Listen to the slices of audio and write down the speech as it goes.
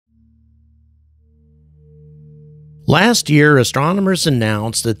Last year, astronomers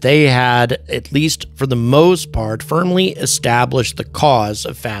announced that they had, at least for the most part, firmly established the cause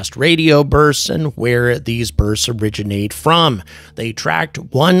of fast radio bursts and where these bursts originate from. They tracked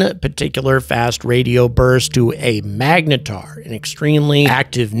one particular fast radio burst to a magnetar, an extremely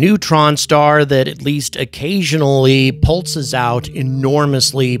active neutron star that at least occasionally pulses out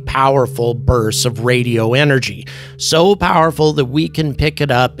enormously powerful bursts of radio energy. So powerful that we can pick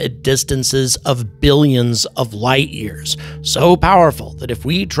it up at distances of billions of light years. So powerful that if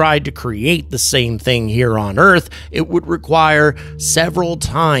we tried to create the same thing here on Earth, it would require several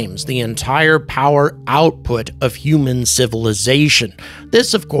times the entire power output of human civilization.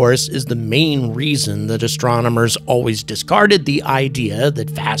 This, of course, is the main reason that astronomers always discarded the idea that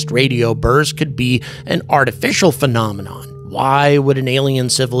fast radio bursts could be an artificial phenomenon. Why would an alien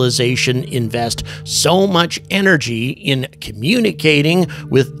civilization invest so much energy in communicating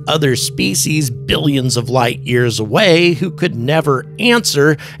with other species billions of light years away who could never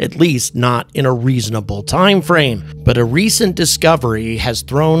answer, at least not in a reasonable time frame? But a recent discovery has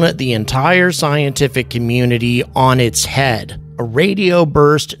thrown the entire scientific community on its head. A radio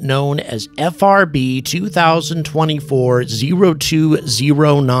burst known as FRB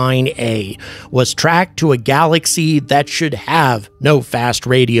 2024-0209A was tracked to a galaxy that should have no fast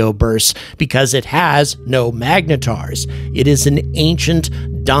radio bursts because it has no magnetars. It is an ancient,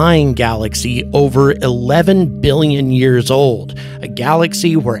 dying galaxy over 11 billion years old, a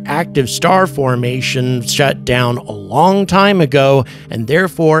galaxy where active star formation shut down a long time ago, and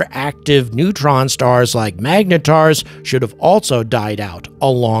therefore active neutron stars like magnetars should have also died out a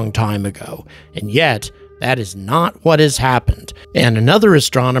long time ago. And yet, that is not what has happened. And another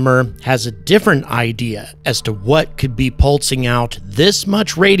astronomer has a different idea as to what could be pulsing out this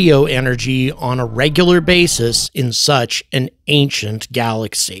much radio energy on a regular basis in such an ancient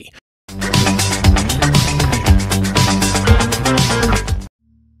galaxy.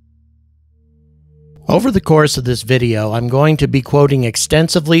 Over the course of this video, I'm going to be quoting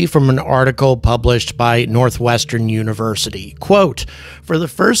extensively from an article published by Northwestern University. Quote, "For the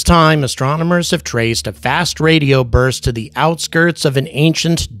first time, astronomers have traced a fast radio burst to the outskirts of an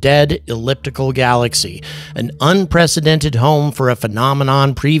ancient, dead elliptical galaxy, an unprecedented home for a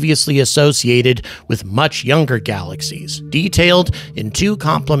phenomenon previously associated with much younger galaxies. Detailed in two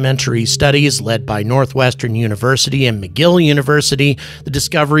complementary studies led by Northwestern University and McGill University, the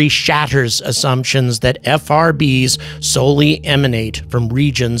discovery shatters assumptions that FRBs solely emanate from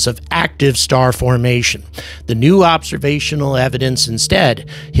regions of active star formation. The new observational evidence instead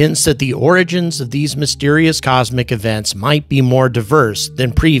hints that the origins of these mysterious cosmic events might be more diverse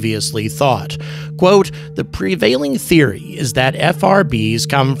than previously thought." Quote, "The prevailing theory is that FRBs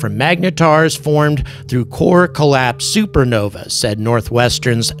come from magnetars formed through core collapse supernovas," said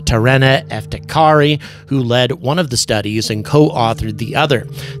Northwestern's Tarena Eftekhari, who led one of the studies and co-authored the other.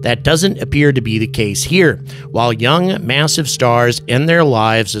 "That doesn't appear to be the case here. While young, massive stars end their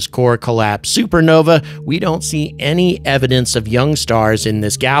lives as core collapse supernova, we don't see any evidence of young stars in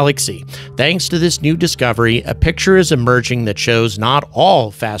this galaxy. Thanks to this new discovery, a picture is emerging that shows not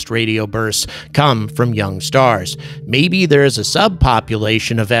all fast radio bursts come from young stars. Maybe there is a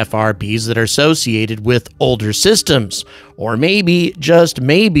subpopulation of FRBs that are associated with older systems. Or maybe, just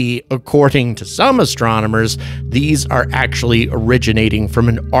maybe, according to some astronomers, these are actually originating from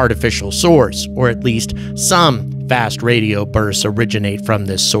an artificial source, or at least some fast radio bursts originate from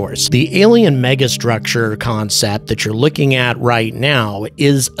this source." The alien megastructure concept that you're looking at right now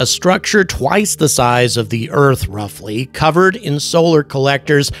is a structure twice the size of the Earth, roughly, covered in solar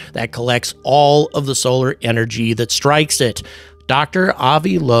collectors that collects all of the solar energy that strikes it. Dr.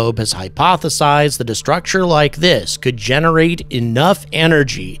 Avi Loeb has hypothesized that a structure like this could generate enough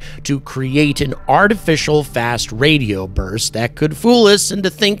energy to create an artificial fast radio burst that could fool us into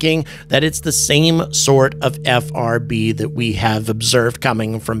thinking that it's the same sort of FRB that we have observed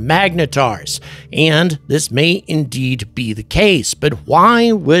coming from magnetars. And this may indeed be the case, but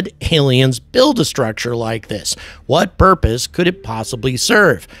why would aliens build a structure like this? What purpose could it possibly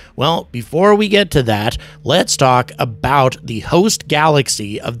serve? Well, before we get to that, let's talk about the host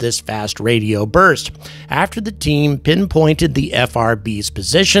galaxy of this fast radio burst. After the team pinpointed the FRB's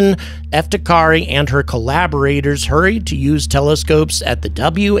position, Eftekhari and her collaborators hurried to use telescopes at the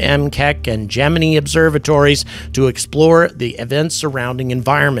WM Keck and Gemini observatories to explore the event's surrounding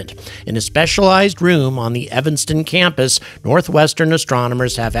environment. In a specialized room on the Evanston campus, Northwestern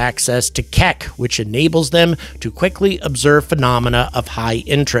astronomers have access to Keck, which enables them to quickly observe phenomena of high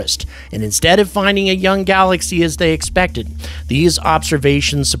interest. And instead of finding a young galaxy as they expected, these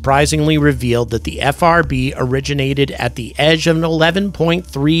observations surprisingly revealed that the FRB originated at the edge of an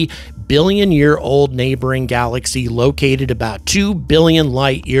 11.3 billion-year-old neighboring galaxy located about 2 billion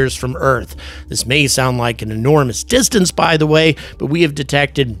light-years from Earth. This may sound like an enormous distance, by the way, but we have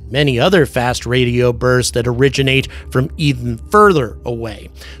detected many other fast radio bursts that originate from even further away.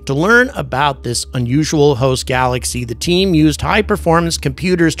 To learn about this unusual host galaxy, the team used high-performance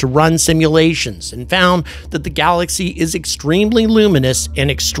computers to run simulations and found that the galaxy is extremely luminous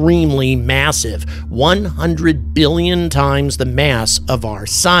and extremely massive, 100 billion times the mass of our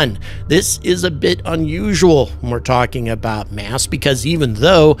Sun. This is a bit unusual when we're talking about mass, because even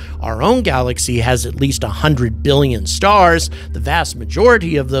though our own galaxy has at least 100 billion stars, the vast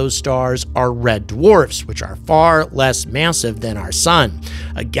majority of those stars are red dwarfs, which are far less massive than our Sun.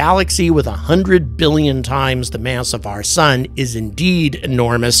 A galaxy with 100 billion times the mass of our Sun is indeed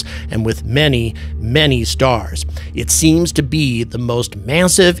enormous, and with many, many stars. It seems to be the most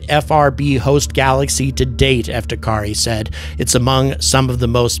massive FRB host galaxy to date, Eftekari said. It's among some of the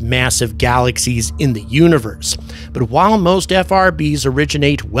most massive galaxies in the universe. But while most FRBs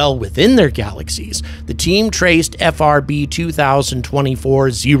originate well within their galaxies, the team traced FRB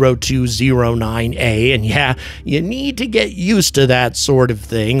 2024-0209A, and yeah, you need to get used to that sort of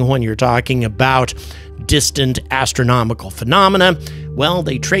thing when you're talking about distant astronomical phenomena. Well,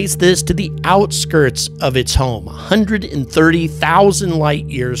 they traced this to the outskirts of its home, 130,000 light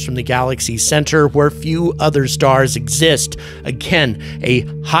years from the galaxy's center, where few other stars exist. Again, a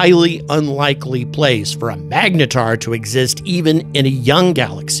highly unlikely place for a magnetar to exist even in a young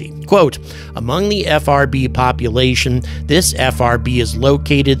galaxy. Quote, among the FRB population, this FRB is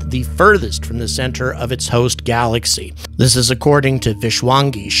located the furthest from the center of its host galaxy. This is according to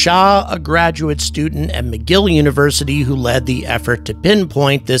Vishwangi Shah, a graduate student at McGill University who led the effort to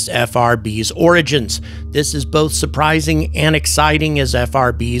pinpoint this FRB's origins. This is both surprising and exciting, as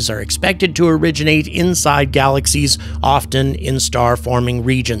FRBs are expected to originate inside galaxies, often in star-forming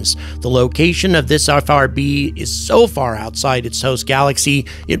regions. The location of this FRB is so far outside its host galaxy,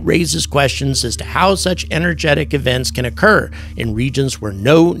 it raises questions as to how such energetic events can occur in regions where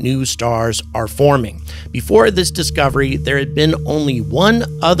no new stars are forming. Before this discovery, there had been only one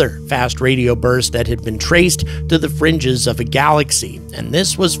other fast radio burst that had been traced to the fringes of a galaxy, and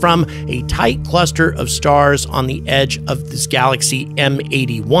this was from a tight cluster of stars on the edge of this galaxy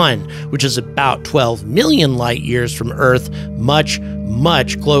M81, which is about 12 million light years from Earth, much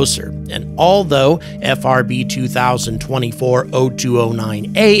closer. And although FRB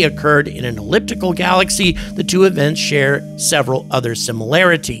 2024-0209A occurred in an elliptical galaxy, the two events share several other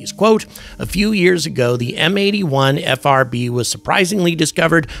similarities. Quote, a few years ago, the M81 FRB was surprisingly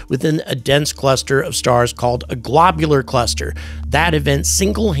discovered within a dense cluster of stars called a globular cluster. That event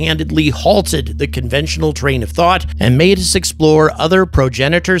single-handedly halted the conventional train of thought and made us explore other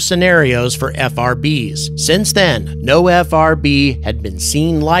progenitor scenarios for FRBs. Since then, no FRB had been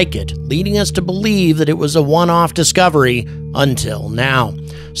seen like it, leading us to believe that it was a one-off discovery until now.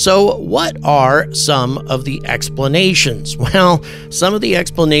 So what are some of the explanations? Well, some of the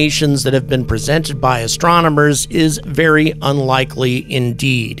explanations that have been presented by astronomers is very unlikely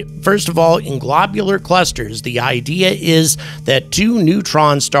indeed. First of all, in globular clusters, the idea is that two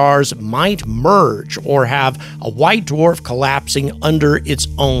neutron stars might merge or have a white dwarf collapsing under its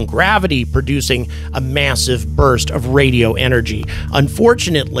own gravity, producing a massive burst of radio energy.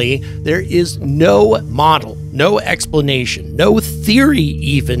 Unfortunately, there is no model, no explanation, no theory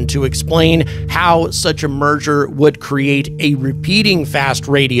even to explain how such a merger would create a repeating fast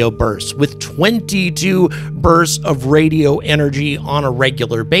radio burst with 22 bursts of radio energy on a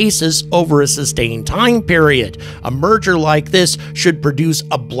regular basis over a sustained time period. A merger like this should produce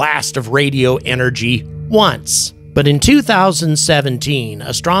a blast of radio energy once. But in 2017,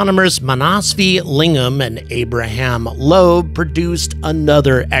 astronomers Manasvi Lingam and Abraham Loeb produced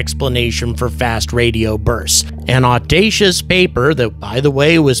another explanation for fast radio bursts. An audacious paper that, by the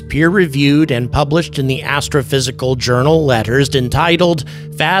way, was peer-reviewed and published in the astrophysical journal Letters, entitled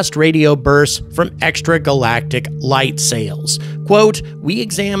Fast Radio Bursts from Extragalactic Light Sails. Quote, we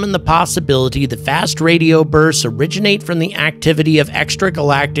examine the possibility that fast radio bursts originate from the activity of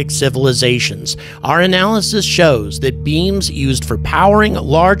extragalactic civilizations. Our analysis shows that beams used for powering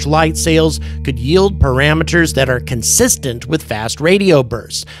large light sails could yield parameters that are consistent with fast radio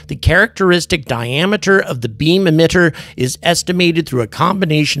bursts. The characteristic diameter of the beam emitter is estimated through a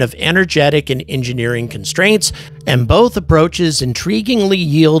combination of energetic and engineering constraints, and both approaches intriguingly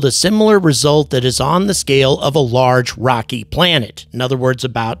yield a similar result that is on the scale of a large rocky planet. In other words,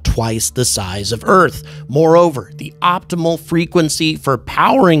 about twice the size of Earth. Moreover, the optimal frequency for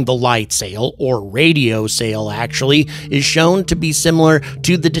powering the light sail, or radio sail actually, is shown to be similar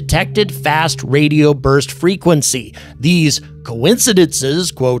to the detected fast radio burst frequency. These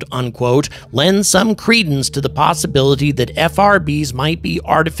Coincidences, quote unquote, lend some credence to the possibility that FRBs might be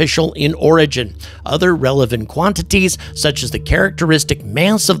artificial in origin. Other relevant quantities, such as the characteristic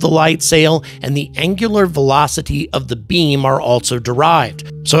mass of the light sail and the angular velocity of the beam, are also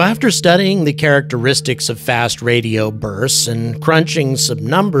derived. So after studying the characteristics of fast radio bursts and crunching some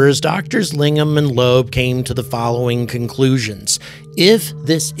numbers, Drs. Lingham and Loeb came to the following conclusions. If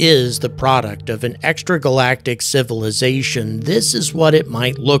this is the product of an extragalactic civilization, this is what it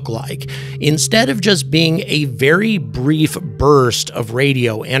might look like. Instead of just being a very brief burst of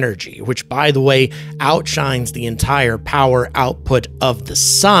radio energy, which, by the way, outshines the entire power output of the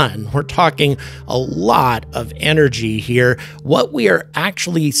sun, we're talking a lot of energy here. What we are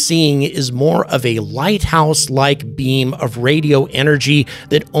actually seeing is more of a lighthouse-like beam of radio energy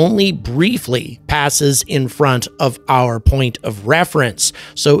that only briefly passes in front of our point of reference.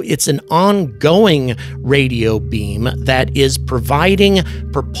 So it's an ongoing radio beam that is providing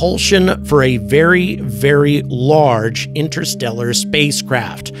propulsion for a very, very large interstellar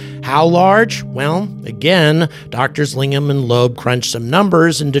spacecraft. How large? Well, again, Drs. Lingham and Loeb crunched some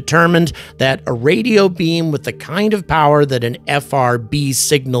numbers and determined that a radio beam with the kind of power that an FRB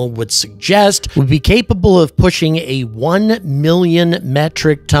signal would suggest would be capable of pushing a 1 million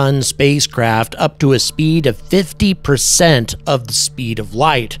metric ton spacecraft up to a speed of 50% of the speed of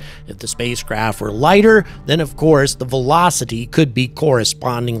light. If the spacecraft were lighter, then of course the velocity could be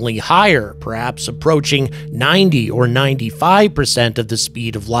correspondingly higher, perhaps approaching 90 or 95% of the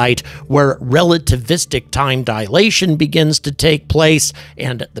speed of light, where relativistic time dilation begins to take place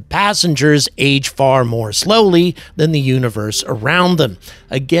and the passengers age far more slowly than the universe around them.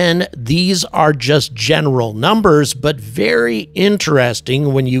 Again, these are just general numbers, but very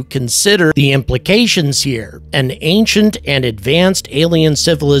interesting when you consider the implications here. An ancient and advanced alien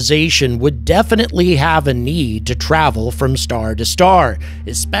civilization would definitely have a need to travel from star to star,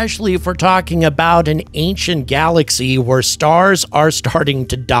 especially if we're talking about an ancient galaxy where stars are starting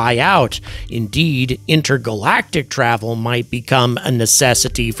to die out. Indeed, intergalactic travel might become a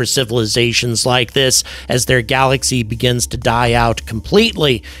necessity for civilizations like this as their galaxy begins to die out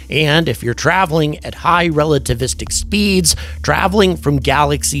completely. And if you're traveling at high relativistic speeds, traveling from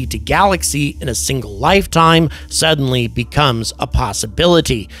galaxy to galaxy in a single lifetime suddenly becomes a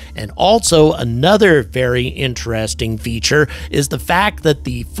possibility. And also, another very interesting feature is the fact that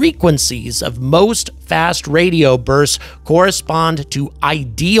the frequencies of most fast radio bursts correspond to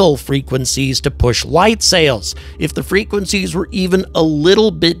ideal frequencies to push light sails. If the frequencies were even a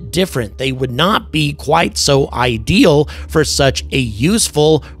little bit different, they would not be quite so ideal for such a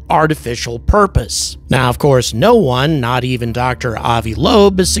useful artificial purpose. Now, of course, no one, not even Dr. Avi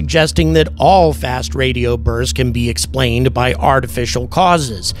Loeb, is suggesting that all fast radio bursts can be explained by artificial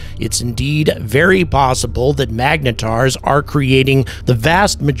causes. It's indeed very possible that magnetars are creating the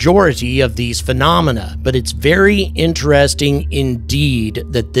vast majority of these phenomena, but it's very interesting indeed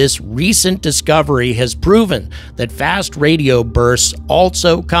that this recent discovery has proven that fast radio bursts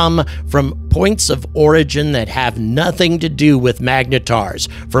also come from points of origin that have nothing to do with magnetars,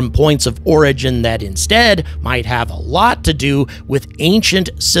 from points of origin that instead might have a lot to do with ancient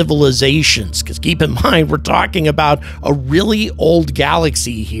civilizations. Because keep in mind, we're talking about a really old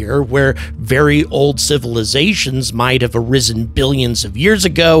galaxy here where very old civilizations might have arisen billions of years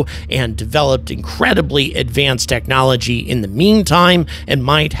ago and developed incredibly advanced technology in the meantime, and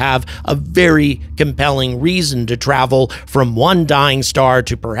might have a very compelling reason to travel from one dying star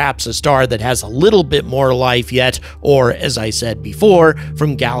to perhaps a star that has a little bit more life yet, or, as I said before,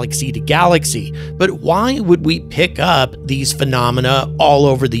 from galaxy to galaxy. But why would we pick up these phenomena all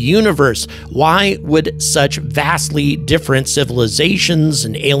over the universe? Why would such vastly different civilizations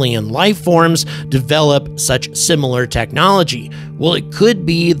and alien life forms develop such similar technology? Well, it could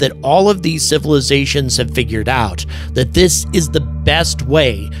be that all of these civilizations have figured out that this is the best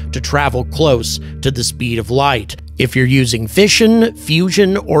way to travel close to the speed of light. If you're using fission,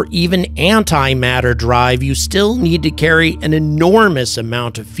 fusion, or even antimatter drive, you still need to carry an enormous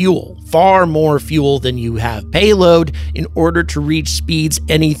amount of fuel, far more fuel than you have payload, in order to reach speeds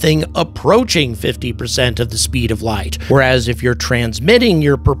anything approaching 50% of the speed of light. Whereas if you're transmitting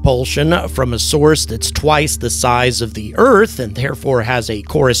your propulsion from a source that's twice the size of the Earth, and therefore has a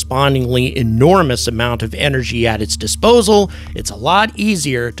correspondingly enormous amount of energy at its disposal, it's a lot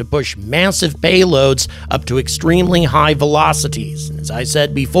easier to push massive payloads up to extremely extremely high velocities. And as I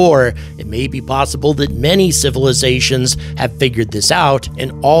said before, it may be possible that many civilizations have figured this out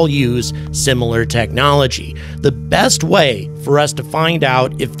and all use similar technology. The best way for us to find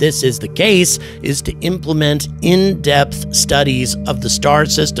out if this is the case is to implement in-depth studies of the star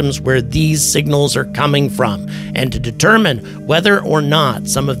systems where these signals are coming from, and to determine whether or not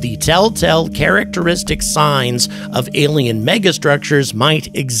some of the telltale characteristic signs of alien megastructures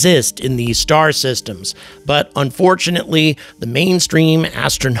might exist in these star systems. But unfortunately, the mainstream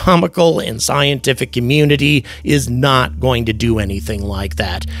astronomical and scientific community is not going to do anything like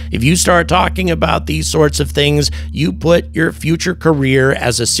that. If you start talking about these sorts of things, you put your future career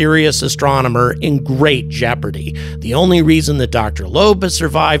as a serious astronomer in great jeopardy. The only reason that Dr. Loeb has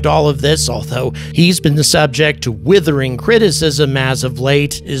survived all of this, although he's been the subject to withering criticism as of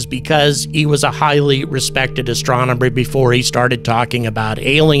late, is because he was a highly respected astronomer before he started talking about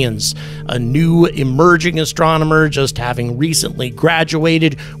aliens. A new emerging astronomer just having recently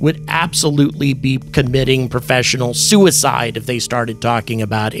graduated would absolutely be committing professional suicide if they started talking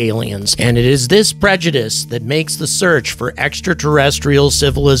about aliens. And it is this prejudice that makes the search for extraterrestrial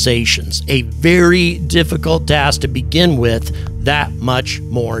civilizations a very difficult task to begin with, that much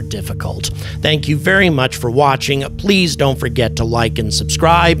more difficult. Thank you very much for watching. Please don't forget to like and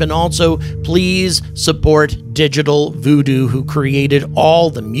subscribe, and also please support Digital Voodoo, who created all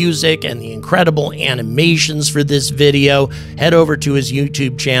the music and the incredible animations for this video. Head over to his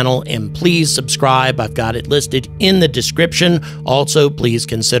YouTube channel and please subscribe. I've got it listed in the description. Also, please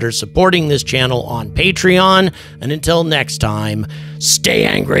consider supporting this channel on Patreon. And until next time, stay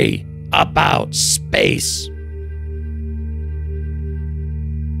angry about space.